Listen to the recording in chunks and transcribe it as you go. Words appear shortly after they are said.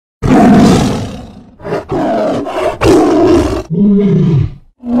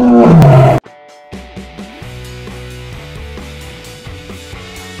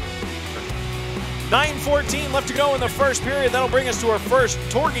.9:14 left to go in the first period. That'll bring us to our first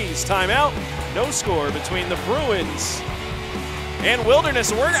Torgies timeout. No score between the Bruins and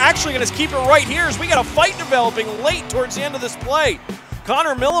Wilderness. And we're actually going to keep it right here as we got a fight developing late towards the end of this play.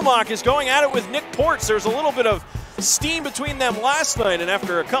 Connor Millimak is going at it with Nick Ports. There's a little bit of steam between them last night, and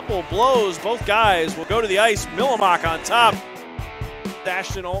after a couple of blows, both guys will go to the ice. Millimak on top.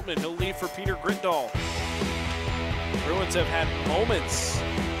 Ashton Altman, he'll leave for Peter Gritdahl. Bruins have had moments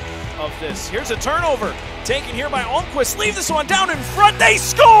of this. Here's a turnover taken here by Almquist. Leave this one down in front. They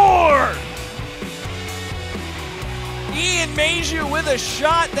score! Ian Major with a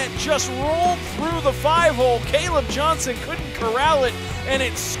shot that just rolled through the 5-hole. Caleb Johnson couldn't corral it, and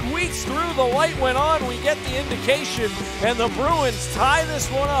it squeaks through. The light went on. We get the indication, and the Bruins tie this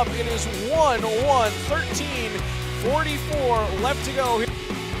one up. It is 1-1, 13:44 left to go.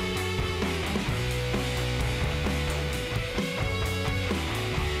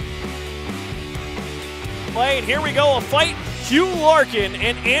 And here we go, a fight. Hugh Larkin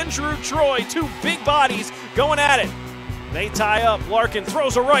and Andrew Troy, two big bodies going at it. They tie up. Larkin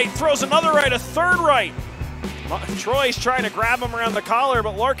throws a right, throws another right, a third right. Troy's trying to grab him around the collar,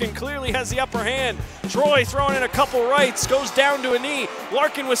 but Larkin clearly has the upper hand. Troy throwing in a couple rights, goes down to a knee.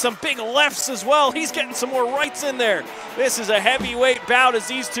 Larkin with some big lefts as well. He's getting some more rights in there. This is a heavyweight bout as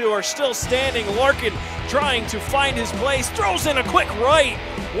these two are still standing. Larkin trying to find his place, throws in a quick right.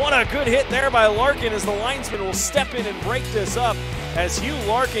 What a good hit there by Larkin as the linesman will step in and break this up as Hugh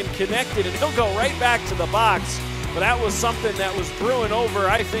Larkin connected, and he'll go right back to the box. But that was something that was brewing over,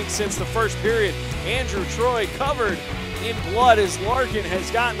 I think, since the first period. Andrew Troy covered in blood as Larkin has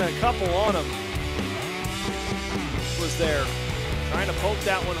gotten a couple on him. Was there, trying to poke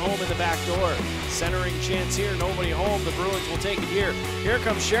that one home in the back door. Centering chance here, nobody home. The Bruins will take it here. Here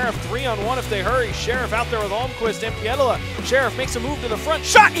comes Sheriff, 3-on-1 if they hurry. Sheriff out there with Almquist and Pietila. Sheriff makes a move to the front.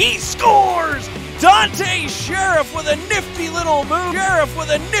 Shot, he scores! Dante Sheriff with a nifty little move. Sheriff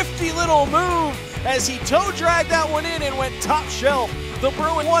with a nifty little move as he toe dragged that one in and went top shelf. The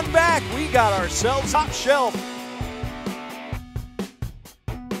Bruins won back. We got ourselves top shelf.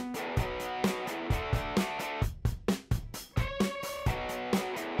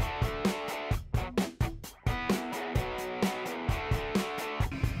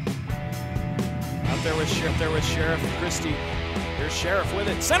 There with Sheriff Christie. Here's Sheriff with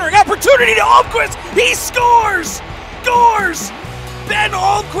it. Centering opportunity to Almquist. He scores! Scores! Ben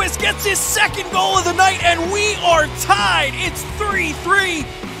Almquist gets his second goal of the night, and we are tied. It's 3-3.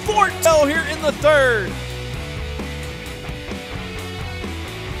 Fort Bell here in the third.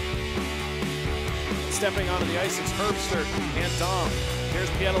 Stepping onto the ice, it's Herbster and Dom. Here's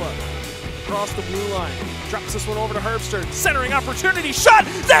Pietila. Across the blue line. Drops this one over to Herbster. Centering opportunity. Shot!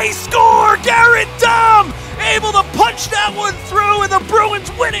 They score! Garrett Dom able to punch that one through, and the Bruins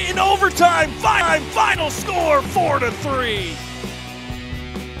win it in overtime. Final score 4-3.